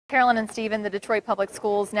Carolyn and Stephen, the Detroit Public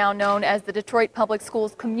Schools, now known as the Detroit Public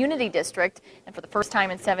Schools Community District, and for the first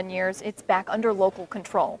time in 7 years, it's back under local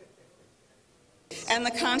control. And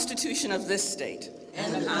the Constitution of this state.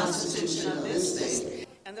 And the Constitution of this state.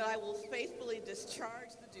 And that I will faithfully discharge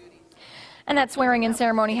the duties. And that swearing-in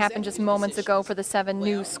ceremony happened just moments ago for the 7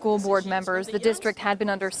 new school board members. The district had been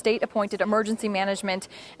under state-appointed emergency management,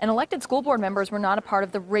 and elected school board members were not a part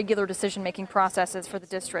of the regular decision-making processes for the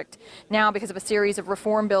district. Now, because of a series of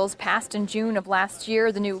reform bills passed in June of last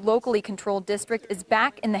year, the new locally controlled district is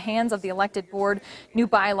back in the hands of the elected board. New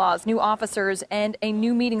bylaws, new officers, and a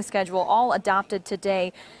new meeting schedule all adopted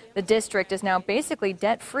today. The district is now basically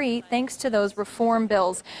debt-free thanks to those reform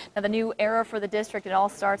bills. Now, the new era for the district, it all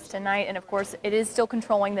starts tonight, and of course, it is still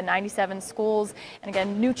controlling the 97 schools. And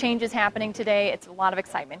again, new changes happening today. It's a lot of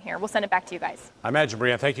excitement here. We'll send it back to you guys. I imagine,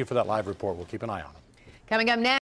 Brianne, thank you for that live report. We'll keep an eye on it. Coming up next.